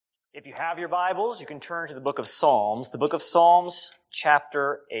If you have your Bibles, you can turn to the book of Psalms,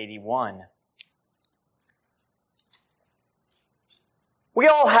 chapter 81. We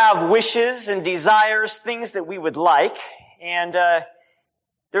all have wishes and desires, things that we would like, and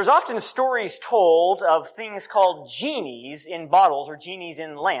there's often stories told of things called genies in bottles or genies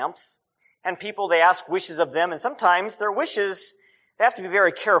in lamps, and people, they ask wishes of them, and sometimes their wishes, they have to be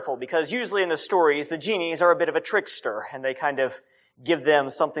very careful because usually in the stories, the genies are a bit of a trickster, and they kind of give them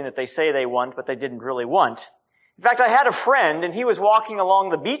something that they say they want, but they didn't really want. In fact, I had a friend, and he was walking along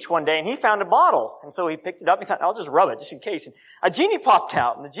the beach one day, and he found a bottle. And so he picked it up, and he thought, I'll just rub it, just in case. And a genie popped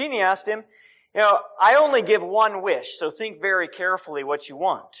out, and the genie asked him, I only give one wish, so think very carefully what you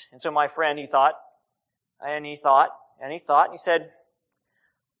want. And so my friend, he thought, and he said,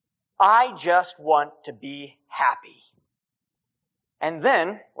 I just want to be happy. And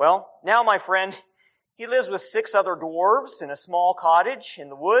then, now my friend, he lives with 6 other dwarves in a small cottage in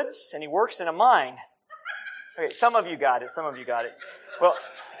the woods, and he works in a mine. Okay, some of you got it. Well,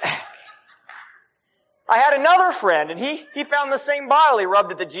 I had another friend, and he found the same bottle. He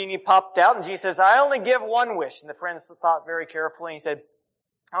rubbed it, the genie popped out, and the genie says, I only give one wish. And the friends thought very carefully, and he said,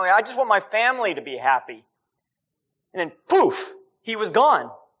 I just want my family to be happy. And then, poof, he was gone.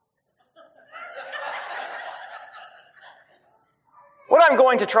 What I'm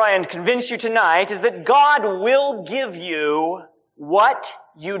going to try and convince you tonight is that God will give you what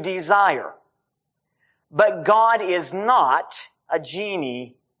you desire. But God is not a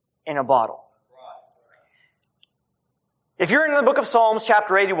genie in a bottle. If you're in the book of Psalms,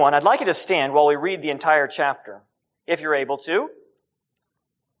 chapter 81, I'd like you to stand while we read the entire chapter, if you're able to.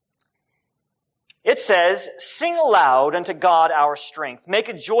 It says, Sing aloud unto God our strength. Make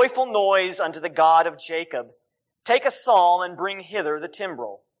a joyful noise unto the God of Jacob. Take a psalm and bring hither the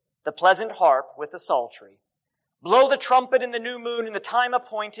timbrel, the pleasant harp with the psaltery. Blow the trumpet in the new moon in the time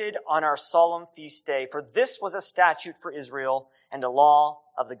appointed on our solemn feast day. For this was a statute for Israel and a law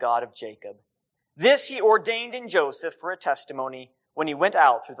of the God of Jacob. This he ordained in Joseph for a testimony when he went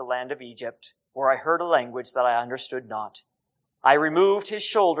out through the land of Egypt, where I heard a language that I understood not. I removed his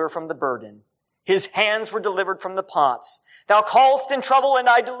shoulder from the burden. His hands were delivered from the pots. Thou calledst in trouble, and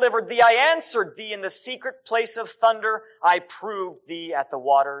I delivered thee. I answered thee in the secret place of thunder. I proved thee at the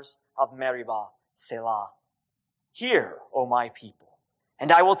waters of Meribah, Selah. Hear, O my people,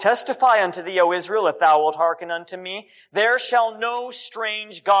 and I will testify unto thee, O Israel, if thou wilt hearken unto me. There shall no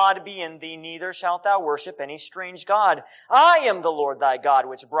strange God be in thee, neither shalt thou worship any strange God. I am the Lord thy God,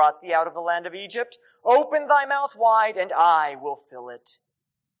 which brought thee out of the land of Egypt. Open thy mouth wide, and I will fill it.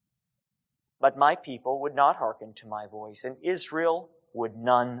 But my people would not hearken to my voice, and Israel would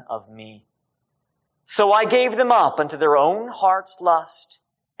none of me. So I gave them up unto their own heart's lust,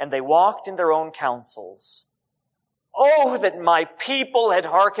 and they walked in their own counsels. Oh, that my people had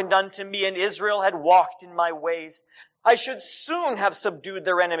hearkened unto me, and Israel had walked in my ways. I should soon have subdued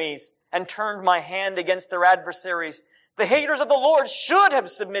their enemies, and turned my hand against their adversaries. The haters of the Lord should have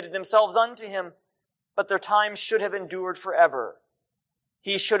submitted themselves unto him, but their time should have endured forever.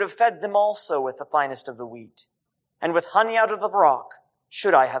 He should have fed them also with the finest of the wheat, and with honey out of the rock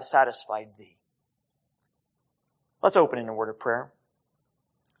should I have satisfied thee. Let's open in a word of prayer.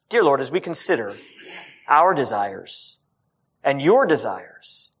 Dear Lord, as we consider our desires and your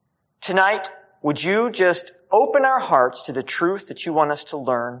desires, tonight, would you just open our hearts to the truth that you want us to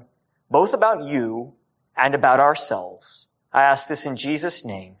learn, both about you and about ourselves. I ask this in Jesus'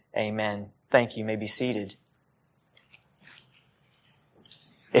 name. Amen. Thank you. You may be seated.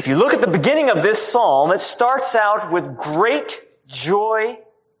 If you look at the beginning of this psalm, it starts out with great joy.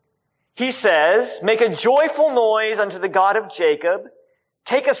 He says, make a joyful noise unto the God of Jacob.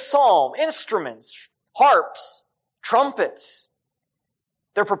 Take a psalm, instruments, harps, trumpets.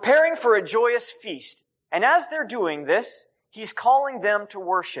 They're preparing for a joyous feast. And as they're doing this, he's calling them to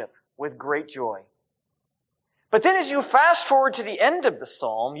worship with great joy. But then as you fast forward to the end of the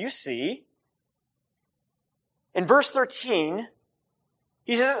psalm, you see, in verse 13,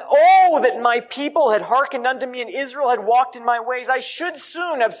 he says, Oh, that my people had hearkened unto me, and Israel had walked in my ways. I should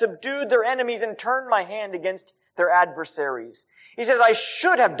soon have subdued their enemies and turned my hand against their adversaries. He says, I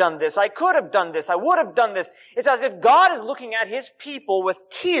should have done this. I could have done this. I would have done this. It's as if God is looking at his people with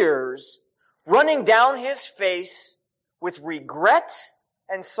tears running down his face with regret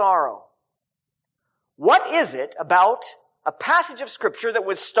and sorrow. What is it about a passage of Scripture that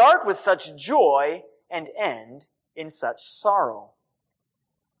would start with such joy and end in such sorrow?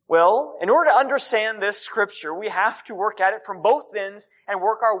 Well, in order to understand this Scripture, we have to work at it from both ends and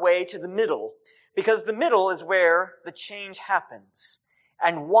work our way to the middle, because the middle is where the change happens.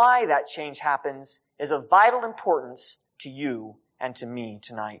 And why that change happens is of vital importance to you and to me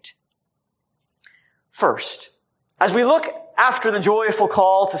tonight. First, as we look after the joyful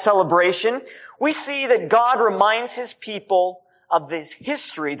call to celebration, we see that God reminds His people of this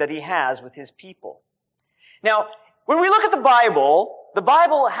history that He has with His people. Now, when we look at the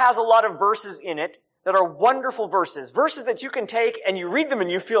Bible has a lot of verses in it that are wonderful verses. Verses that you can take and you read them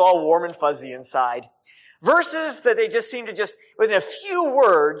and you feel all warm and fuzzy inside. Verses that they just seem to just, within a few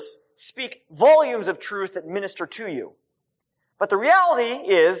words, speak volumes of truth that minister to you. But the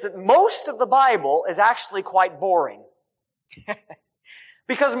reality is that most of the Bible is actually quite boring.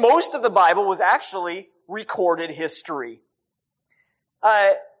 Because most of the Bible was actually recorded history.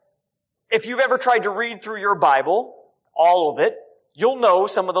 If you've ever tried to read through your Bible, all of it, you'll know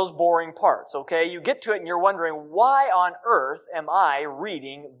some of those boring parts, okay? You get to it and you're wondering, why on earth am I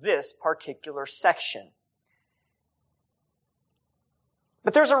reading this particular section?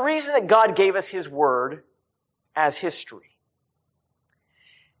 But there's a reason that God gave us His Word as history.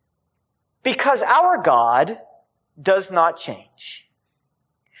 Because our God does not change.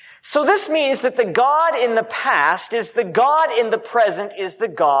 So this means that the God in the past is the God in the present is the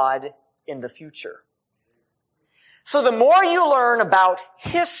God in the future. So the more you learn about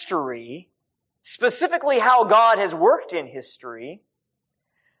history, specifically how God has worked in history,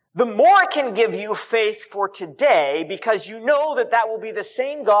 the more it can give you faith for today because you know that that will be the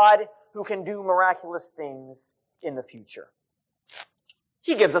same God who can do miraculous things in the future.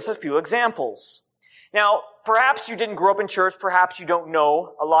 He gives us a few examples. Now, perhaps you didn't grow up in church, perhaps you don't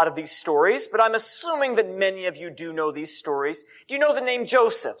know a lot of these stories, but I'm assuming that many of you do know these stories. Do you know the name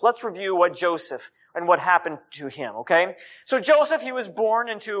Joseph? Let's review what Joseph and what happened to him, okay? So Joseph, he was born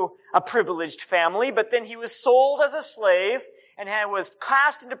into a privileged family, but then he was sold as a slave and was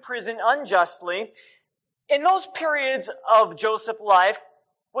cast into prison unjustly. In those periods of Joseph's life,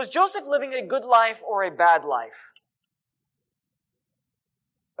 was Joseph living a good life or a bad life?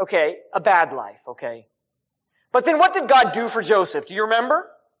 Okay, a bad life, okay. But then what did God do for Joseph? Do you remember?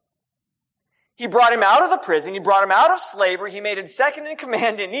 He brought him out of the prison. He brought him out of slavery. He made him second in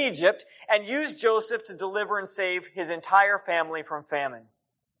command in Egypt and used Joseph to deliver and save his entire family from famine.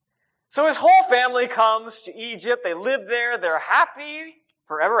 So his whole family comes to Egypt. They live there. They're happy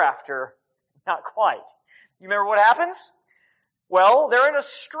forever after. Not quite. You remember what happens? Well, they're in a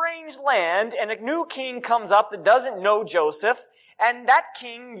strange land and a new king comes up that doesn't know Joseph. And that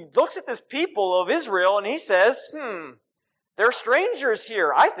king looks at this people of Israel and he says, they're strangers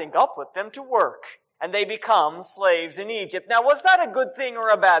here. I think I'll put them to work. And they become slaves in Egypt. Now, was that a good thing or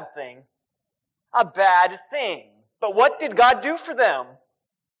a bad thing? A bad thing. But what did God do for them?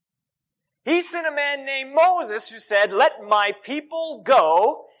 He sent a man named Moses who said, let my people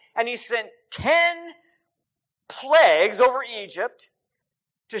go. And he sent 10 plagues over Egypt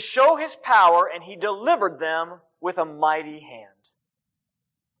to show His power, and He delivered them with a mighty hand.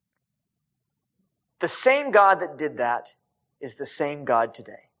 The same God that did that is the same God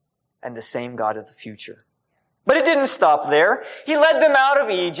today and the same God of the future. But it didn't stop there. He led them out of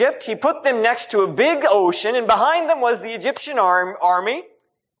Egypt. He put them next to a big ocean, and behind them was the Egyptian army.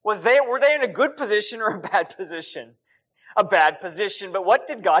 Were they in a good position or a bad position? A bad position. But what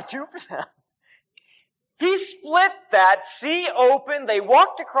did God do for them? He split that sea open. They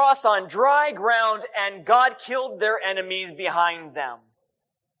walked across on dry ground, and God killed their enemies behind them.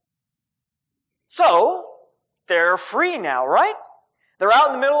 So, they're free now, right? They're out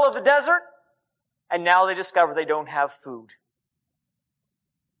in the middle of the desert, and now they discover they don't have food.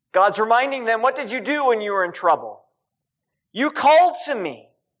 God's reminding them, what did you do when you were in trouble? You called to me,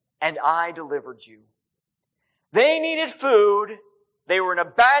 and I delivered you. They needed food. They were in a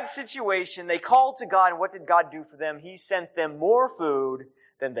bad situation. They called to God, and what did God do for them? He sent them more food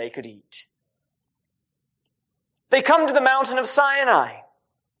than they could eat. They come to the mountain of Sinai.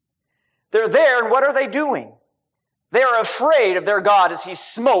 They're there, and what are they doing? They are afraid of their God as He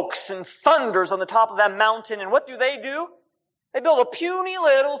smokes and thunders on the top of that mountain. And what do? They build a puny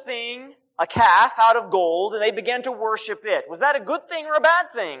little thing, a calf out of gold, and they began to worship it. Was that a good thing or a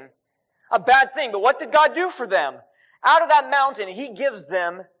bad thing? A bad thing. But what did God do for them? Out of that mountain, He gives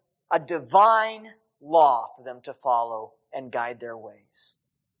them a divine law for them to follow and guide their ways.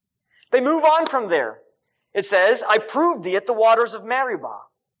 They move on from there. It says, I proved thee at the waters of Meribah.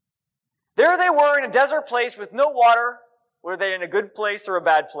 There they were in a desert place with no water. Were they in a good place or a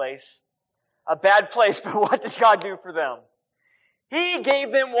bad place? A bad place, but what did God do for them? He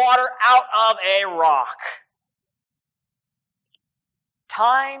gave them water out of a rock.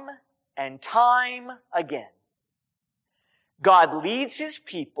 Time and time again, God leads His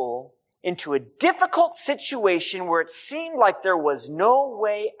people into a difficult situation where it seemed like there was no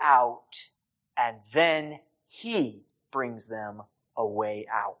way out, and then He brings them a way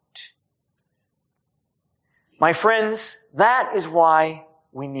out. My friends, that is why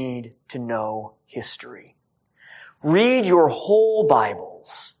we need to know history. Read your whole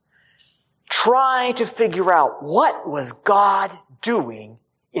Bibles. Try to figure out what was God doing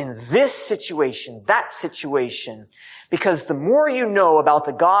in this situation, that situation. Because the more you know about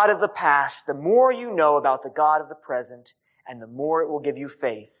the God of the past, the more you know about the God of the present, and the more it will give you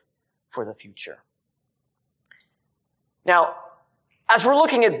faith for the future. Now, as we're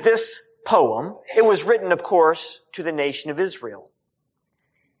looking at this poem, it was written, of course, to the nation of Israel.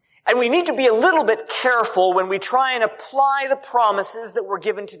 And we need to be a little bit careful when we try and apply the promises that were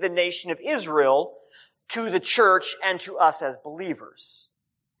given to the nation of Israel to the church and to us as believers.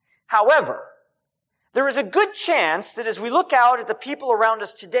 However, there is a good chance that as we look out at the people around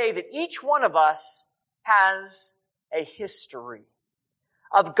us today, that each one of us has a history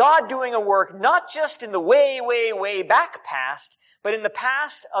of God doing a work not just in the way, way, way back past, but in the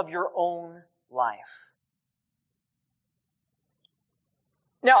past of your own life.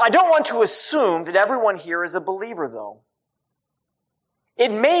 Now, I don't want to assume that everyone here is a believer, though.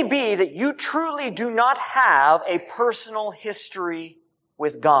 It may be that you truly do not have a personal history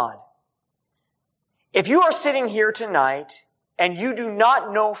with God. If you are sitting here tonight and you do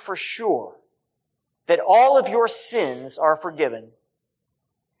not know for sure that all of your sins are forgiven,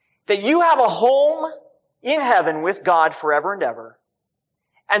 that you have a home in heaven with God forever and ever,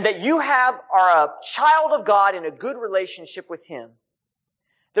 and that you are a child of God in a good relationship with Him,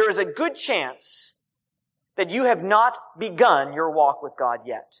 there is a good chance that you have not begun your walk with God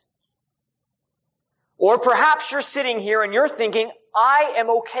yet. Or perhaps you're sitting here and you're thinking, I am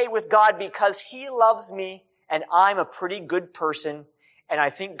okay with God because He loves me and I'm a pretty good person and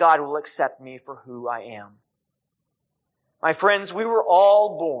I think God will accept me for who I am. My friends, we were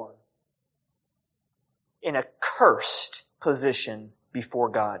all born in a cursed position before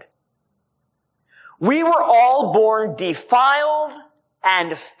God. We were all born defiled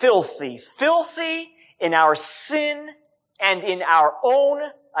and filthy. Filthy in our sin and in our own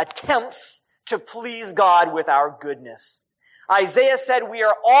attempts to please God with our goodness. Isaiah said we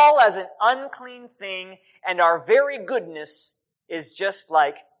are all as an unclean thing, and our very goodness is just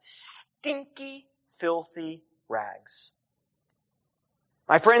like stinky, filthy rags.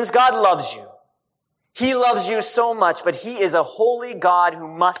 My friends, God loves you. He loves you so much, but He is a holy God who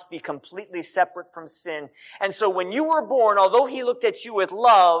must be completely separate from sin. And so when you were born, although He looked at you with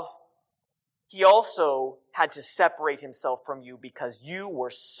love, He also had to separate Himself from you because you were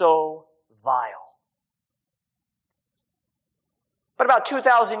so vile. But about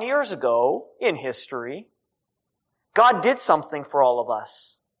 2,000 years ago, in history, God did something for all of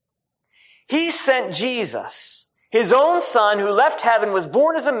us. He sent Jesus, His own Son, who left heaven, was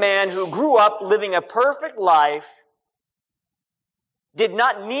born as a man who grew up living a perfect life, did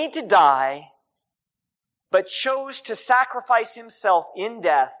not need to die, but chose to sacrifice Himself in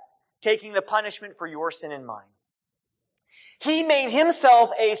death, taking the punishment for your sin and mine. He made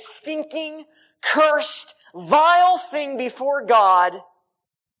Himself a stinking, cursed, vile thing before God,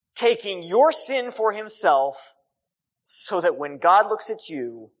 taking your sin for Himself, so that when God looks at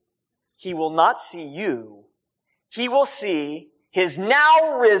you, He will not see you. He will see His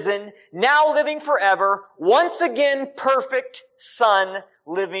now risen, now living forever, once again perfect Son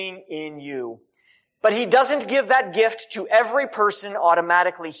living in you. But He doesn't give that gift to every person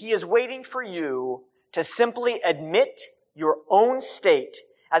automatically. He is waiting for you to simply admit your own state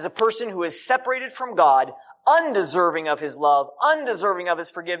as a person who is separated from God, undeserving of His love, undeserving of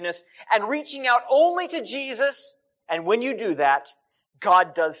His forgiveness, and reaching out only to Jesus. And when you do that,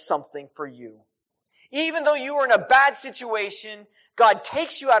 God does something for you. Even though you are in a bad situation, God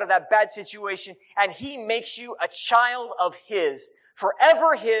takes you out of that bad situation and He makes you a child of His,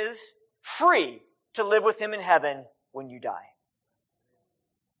 forever His, free to live with Him in heaven when you die.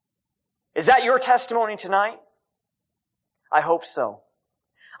 Is that your testimony tonight? I hope so.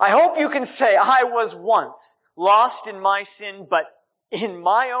 I hope you can say, I was once lost in my sin, but in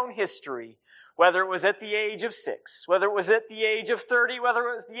my own history, whether it was at the age of 6, whether it was at the age of 30, whether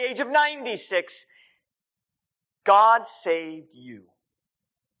it was the age of 96, God saved you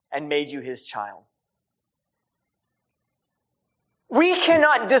and made you His child. We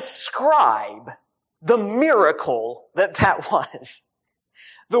cannot describe the miracle that was.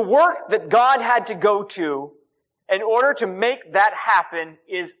 The work that God had to go to in order to make that happen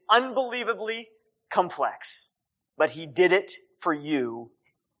is unbelievably complex. But He did it for you.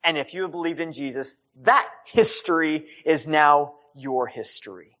 And if you have believed in Jesus, that history is now your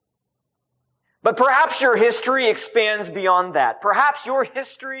history. But perhaps your history expands beyond that. Perhaps your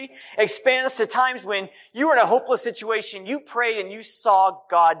history expands to times when you were in a hopeless situation, you prayed and you saw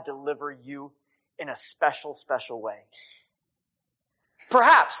God deliver you in a special, special way.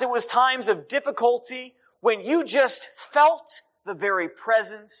 Perhaps it was times of difficulty when you just felt the very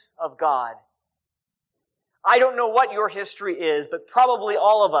presence of God. I don't know what your history is, but probably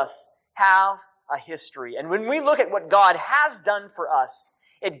all of us have a history. And when we look at what God has done for us,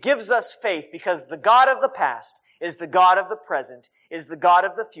 it gives us faith because the God of the past is the God of the present, is the God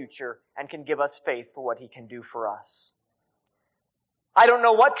of the future, and can give us faith for what He can do for us. I don't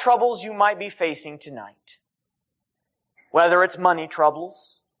know what troubles you might be facing tonight. Whether it's money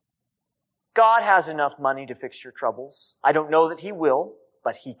troubles. God has enough money to fix your troubles. I don't know that He will,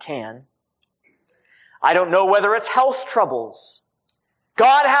 but He can. I don't know whether it's health troubles.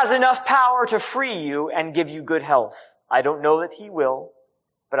 God has enough power to free you and give you good health. I don't know that He will,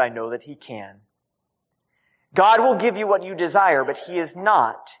 but I know that He can. God will give you what you desire, but He is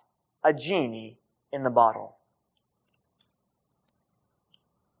not a genie in the bottle.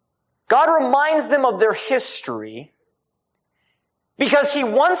 God reminds them of their history because He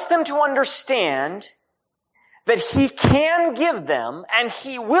wants them to understand that He can give them and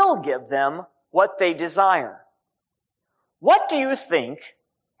He will give them what they desire. What do you think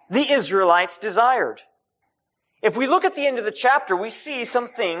the Israelites desired? If we look at the end of the chapter, we see some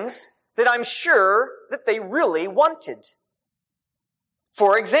things that I'm sure that they really wanted.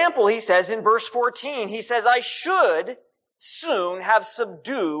 For example, he says in verse 14, he says, I should soon have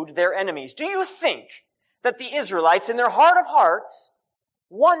subdued their enemies. Do you think that the Israelites in their heart of hearts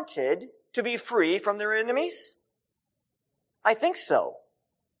wanted to be free from their enemies? I think so.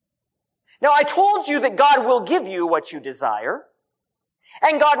 Now, I told you that God will give you what you desire.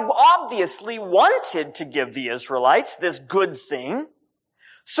 And God obviously wanted to give the Israelites this good thing.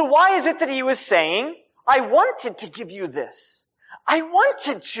 So why is it that He was saying, I wanted to give you this. I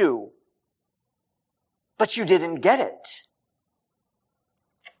wanted to. But you didn't get it.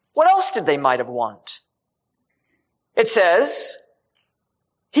 What else did they might have want? It says,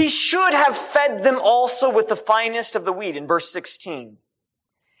 He should have fed them also with the finest of the wheat in verse 16.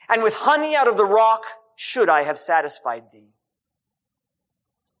 And with honey out of the rock should I have satisfied thee.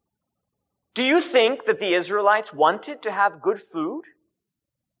 Do you think that the Israelites wanted to have good food?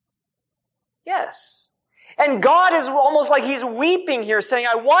 Yes. And God is almost like He's weeping here, saying,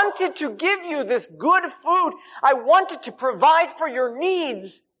 I wanted to give you this good food. I wanted to provide for your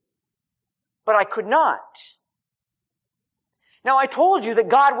needs, but I could not. Now, I told you that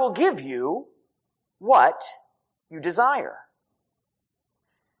God will give you what you desire.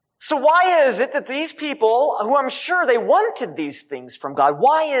 So why is it that these people, who I'm sure they wanted these things from God,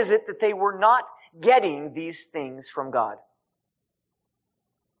 why is it that they were not getting these things from God?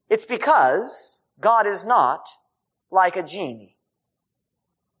 It's because God is not like a genie.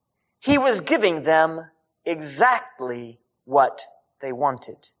 He was giving them exactly what they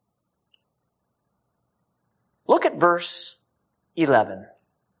wanted. Look at verse 11.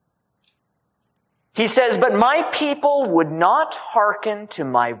 He says, but my people would not hearken to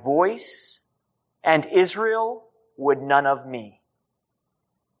my voice, and Israel would none of me.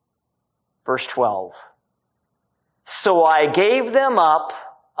 Verse 12. So I gave them up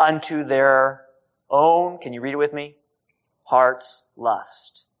unto their own, can you read it with me? Heart's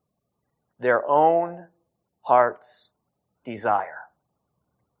lust. Their own heart's desire.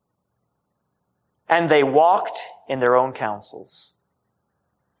 And they walked in their own counsels.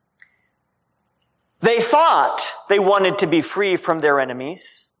 They thought they wanted to be free from their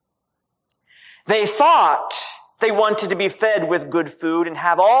enemies. They thought they wanted to be fed with good food and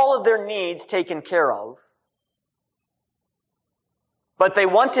have all of their needs taken care of. But they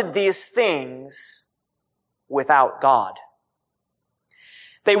wanted these things without God.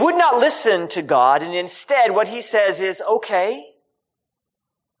 They would not listen to God, and instead what He says is, okay,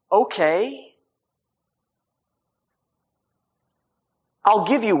 I'll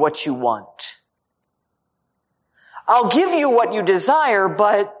give you what you want. I'll give you what you desire,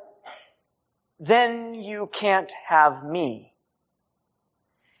 but then you can't have me.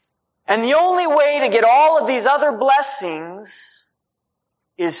 And the only way to get all of these other blessings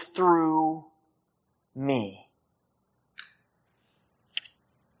is through me.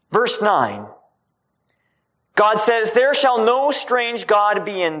 Verse 9. God says, there shall no strange God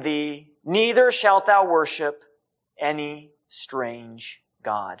be in thee, neither shalt thou worship any strange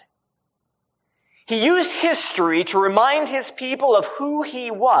God. He used history to remind His people of who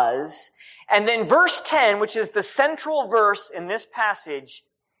He was. And then verse 10, which is the central verse in this passage,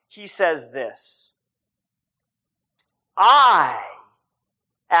 He says this. I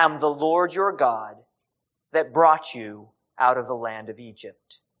am the Lord your God that brought you out of the land of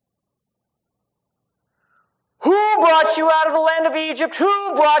Egypt. Who brought you out of the land of Egypt?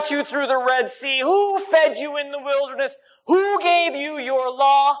 Who brought you through the Red Sea? Who fed you in the wilderness? Who gave you your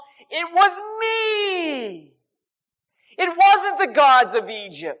law? It was me. It wasn't the gods of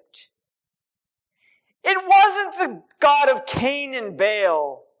Egypt. It wasn't the god of Cain and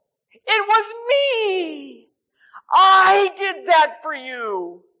Baal. It was me. I did that for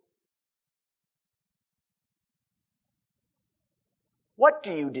you. What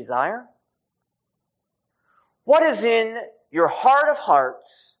do you desire? What is in your heart of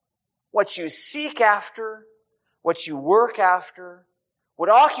hearts, what you seek after, what you work after, what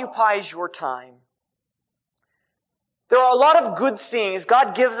occupies your time? There are a lot of good things.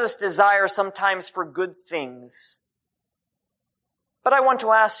 God gives us desire sometimes for good things. But I want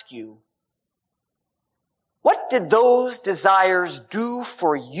to ask you, what did those desires do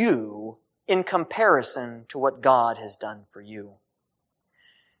for you in comparison to what God has done for you?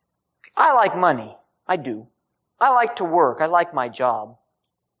 I like money. I do. I like to work. I like my job.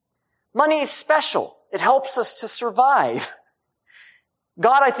 Money is special. It helps us to survive.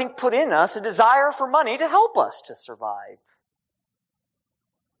 God, I think, put in us a desire for money to help us to survive.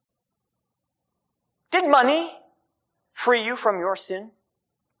 Did money free you from your sin?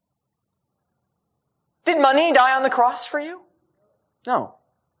 Did money die on the cross for you? No.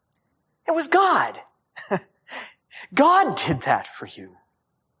 It was God. God did that for you.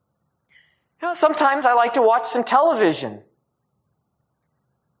 You know, sometimes I like to watch some television.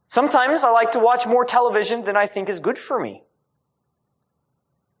 Sometimes I like to watch more television than I think is good for me.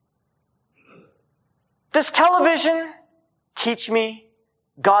 Does television teach me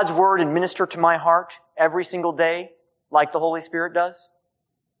God's Word and minister to my heart every single day like the Holy Spirit does?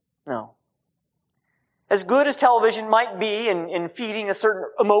 No. As good as television might be in feeding a certain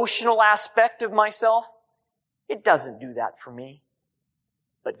emotional aspect of myself, it doesn't do that for me.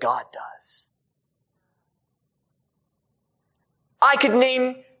 But God does. I could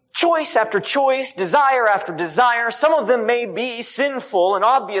name choice after choice, desire after desire. Some of them may be sinful, and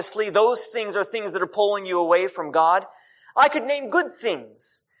obviously those things are things that are pulling you away from God. I could name good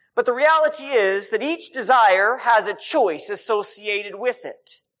things, but the reality is that each desire has a choice associated with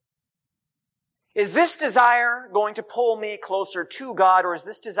it. Is this desire going to pull me closer to God, or is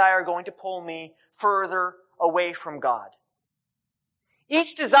this desire going to pull me further away from God?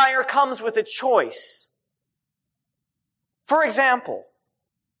 Each desire comes with a choice. For example,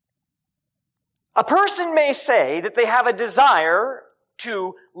 a person may say that they have a desire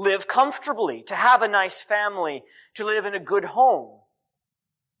to live comfortably, to have a nice family, to live in a good home.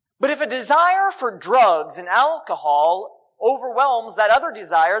 But if a desire for drugs and alcohol overwhelms that other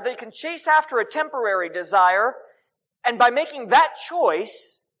desire, they can chase after a temporary desire, and by making that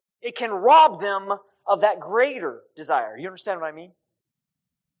choice, it can rob them of that greater desire. You understand what I mean?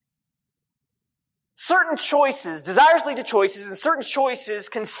 Certain choices, desires lead to choices, and certain choices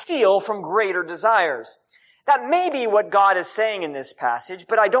can steal from greater desires. That may be what God is saying in this passage,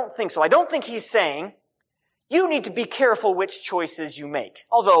 but I don't think so. I don't think He's saying, you need to be careful which choices you make.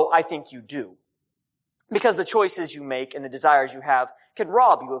 Although I think you do. Because the choices you make and the desires you have can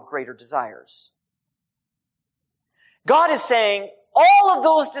rob you of greater desires. God is saying, all of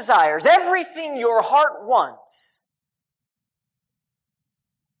those desires, everything your heart wants,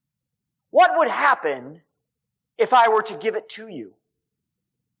 what would happen if I were to give it to you?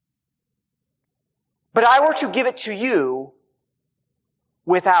 But I were to give it to you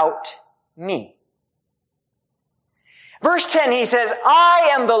without me. Verse 10, he says,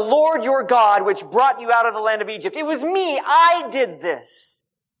 I am the Lord your God, which brought you out of the land of Egypt. It was me. I did this.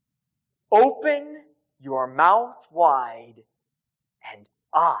 Open your mouth wide, and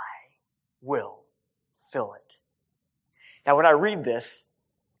I will fill it. Now, when I read this,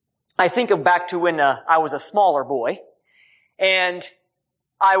 I think of back to when I was a smaller boy, and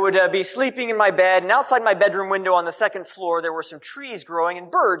I would be sleeping in my bed, and outside my bedroom window on the second floor, there were some trees growing, and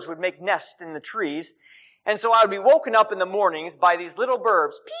birds would make nests in the trees. And so I would be woken up in the mornings by these little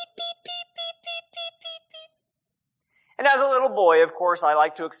birds. Peep, peep, peep, peep, peep, peep, peep, peep. And as a little boy, of course, I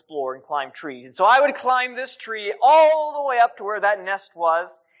liked to explore and climb trees. And so I would climb this tree all the way up to where that nest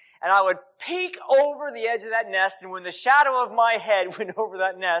was, and I would peek over the edge of that nest, and when the shadow of my head went over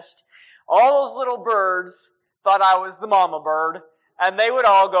that nest, all those little birds thought I was the mama bird, and they would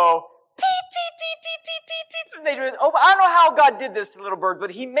all go, peep, peep, peep, peep, peep, peep, peep. And they do it. Oh, I don't know how God did this to little birds,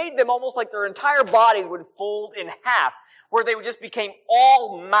 but He made them almost like their entire bodies would fold in half, where they would just became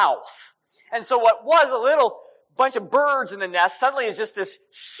all mouth. And so what was a little bunch of birds in the nest suddenly is just this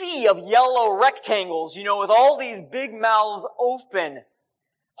sea of yellow rectangles, with all these big mouths open,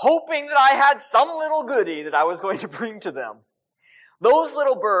 hoping that I had some little goodie that I was going to bring to them. Those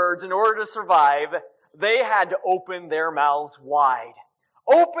little birds, in order to survive, they had to open their mouths wide.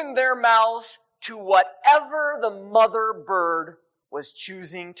 Open their mouths to whatever the mother bird was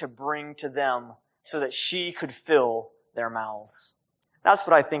choosing to bring to them so that she could fill their mouths. That's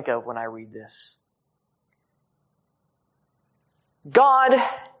what I think of when I read this. God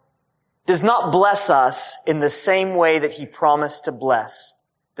does not bless us in the same way that He promised to bless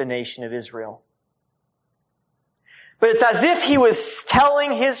the nation of Israel. But it's as if He was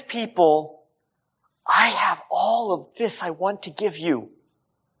telling His people, I have all of this I want to give you.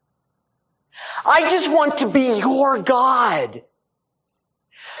 I just want to be your God.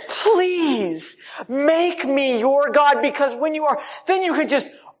 Please make me your God, because when you are, then you can just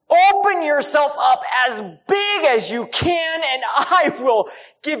open yourself up as big as you can, and I will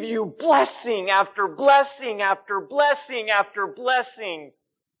give you blessing after blessing after blessing after blessing.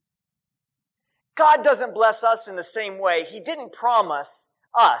 God doesn't bless us in the same way. He didn't promise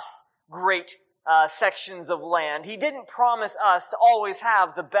us great sections of land. He didn't promise us to always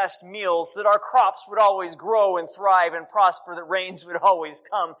have the best meals, that our crops would always grow and thrive and prosper, that rains would always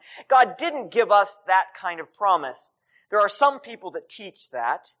come. God didn't give us that kind of promise. There are some people that teach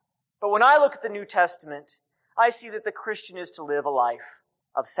that, but when I look at the New Testament, I see that the Christian is to live a life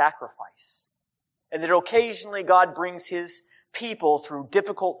of sacrifice, and that occasionally God brings His people through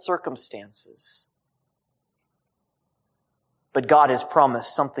difficult circumstances. But God has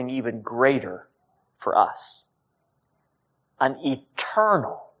promised something even greater for us. An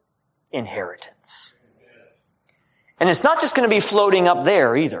eternal inheritance. And it's not just going to be floating up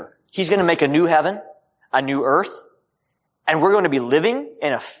there either. He's going to make a new heaven, a new earth, and we're going to be living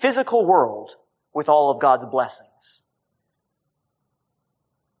in a physical world with all of God's blessings.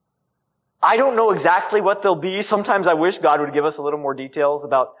 I don't know exactly what they'll be. Sometimes I wish God would give us a little more details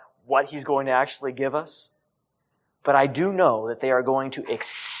about what He's going to actually give us. But I do know that they are going to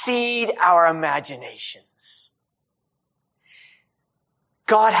exceed our imaginations.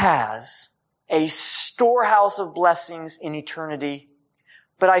 God has a storehouse of blessings in eternity,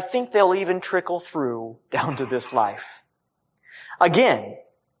 but I think they'll even trickle through down to this life. Again,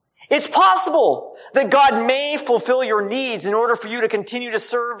 it's possible that God may fulfill your needs in order for you to continue to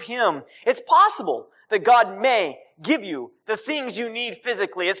serve Him. It's possible that God may give you the things you need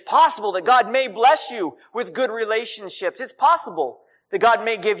physically. It's possible that God may bless you with good relationships. It's possible that God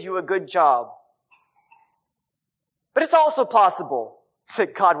may give you a good job. But it's also possible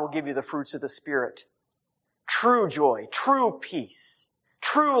that God will give you the fruits of the Spirit. True joy, true peace,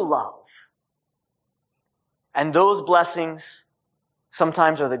 true love. And those blessings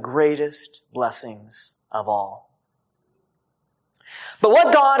sometimes are the greatest blessings of all. But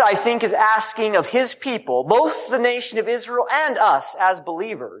what God, I think, is asking of His people, both the nation of Israel and us as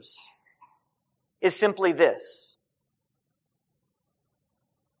believers, is simply this.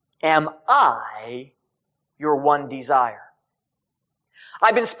 Am I your one desire?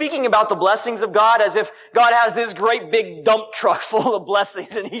 I've been speaking about the blessings of God as if God has this great big dump truck full of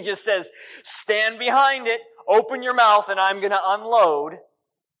blessings, and He just says, stand behind it, open your mouth, and I'm going to unload.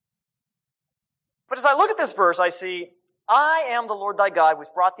 But as I look at this verse, I see, I am the Lord thy God, which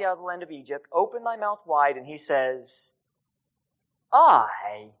brought thee out of the land of Egypt. Open thy mouth wide. And He says,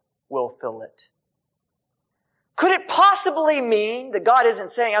 I will fill it. Could it possibly mean that God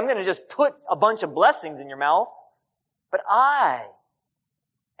isn't saying, I'm going to just put a bunch of blessings in your mouth, but I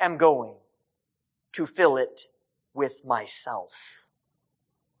am going to fill it with myself?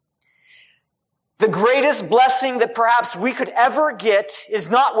 The greatest blessing that perhaps we could ever get is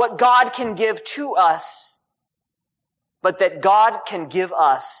not what God can give to us, but that God can give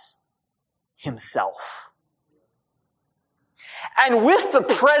us Himself. And with the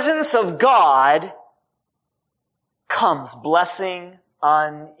presence of God comes blessing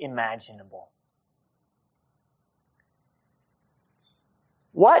unimaginable.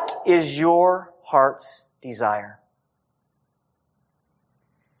 What is your heart's desire?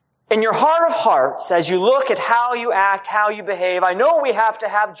 In your heart of hearts, as you look at how you act, how you behave, I know we have to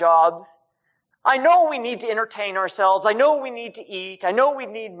have jobs. I know we need to entertain ourselves. I know we need to eat. I know we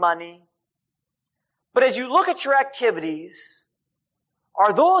need money. But as you look at your activities,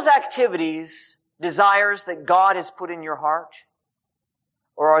 are those activities desires that God has put in your heart?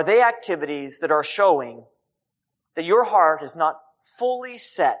 Or are they activities that are showing that your heart is not fully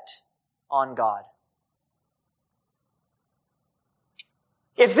set on God?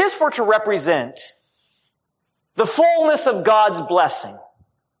 If this were to represent the fullness of God's blessing,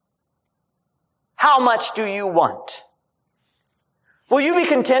 how much do you want? Will you be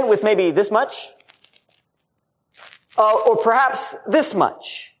content with maybe this much? Or perhaps this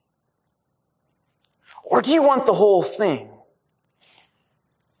much? Or do you want the whole thing?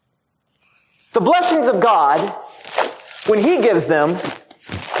 The blessings of God, when He gives them,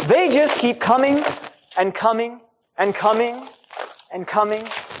 they just keep coming and coming and coming and coming.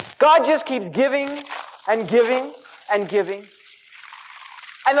 God just keeps giving and giving and giving.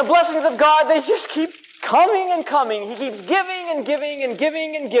 And the blessings of God, they just keep coming and coming. He keeps giving and giving and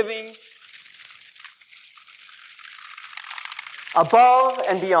giving and giving. Above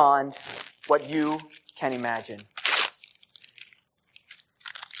and beyond what you can imagine.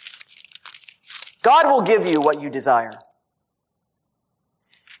 God will give you what you desire.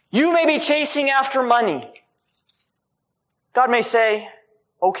 You may be chasing after money. God may say,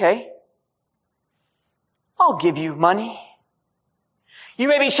 okay, I'll give you money. You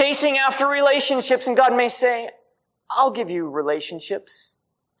may be chasing after relationships, and God may say, I'll give you relationships.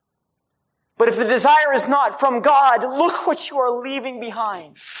 But if the desire is not from God, look what you are leaving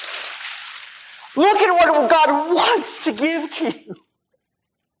behind. Look at what God wants to give to you.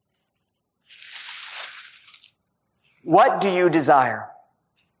 What do you desire?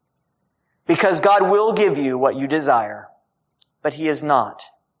 Because God will give you what you desire, but He is not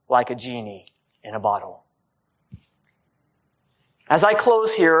like a genie in a bottle. As I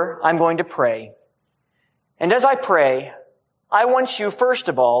close here, I'm going to pray. And as I pray, I want you, first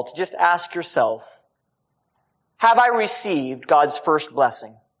of all, to just ask yourself, have I received God's first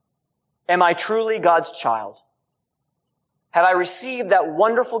blessing? Am I truly God's child? Have I received that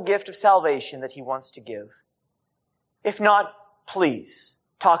wonderful gift of salvation that He wants to give? If not, please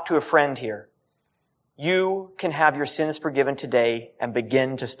talk to a friend here. You can have your sins forgiven today and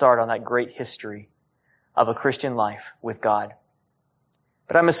begin to start on that great history of a Christian life with God.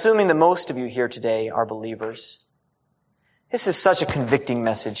 But I'm assuming that most of you here today are believers. This is such a convicting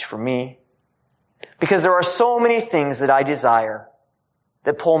message for me because there are so many things that I desire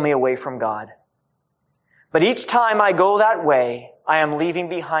that pull me away from God. But each time I go that way, I am leaving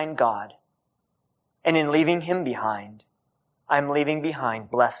behind God. And in leaving Him behind, I am leaving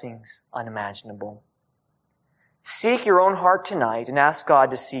behind blessings unimaginable. Seek your own heart tonight and ask God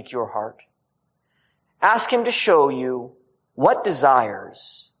to seek your heart. Ask Him to show you what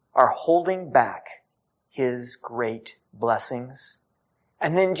desires are holding back His great blessings.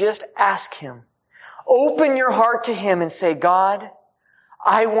 And then just ask Him. Open your heart to Him and say, God,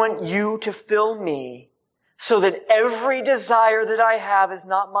 I want You to fill me so that every desire that I have is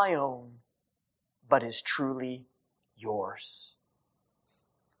not my own, but is truly Yours.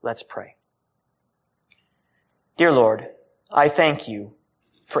 Let's pray. Dear Lord, I thank You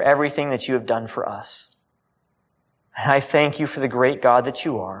for everything that You have done for us. And I thank You for the great God that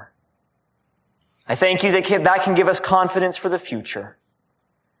You are. I thank You that can give us confidence for the future.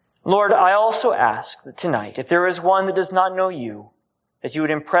 Lord, I also ask that tonight, if there is one that does not know You, that You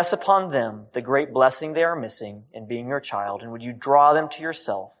would impress upon them the great blessing they are missing in being Your child, and would You draw them to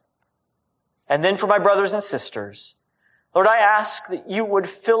Yourself. And then for my brothers and sisters, Lord, I ask that You would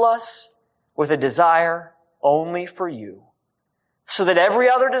fill us with a desire only for You, so that every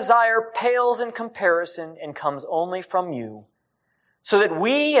other desire pales in comparison and comes only from You, so that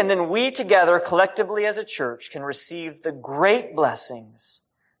we and then we together collectively as a church can receive the great blessings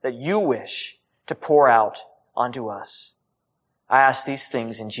that You wish to pour out onto us. I ask these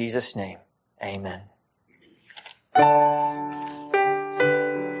things in Jesus' name. Amen.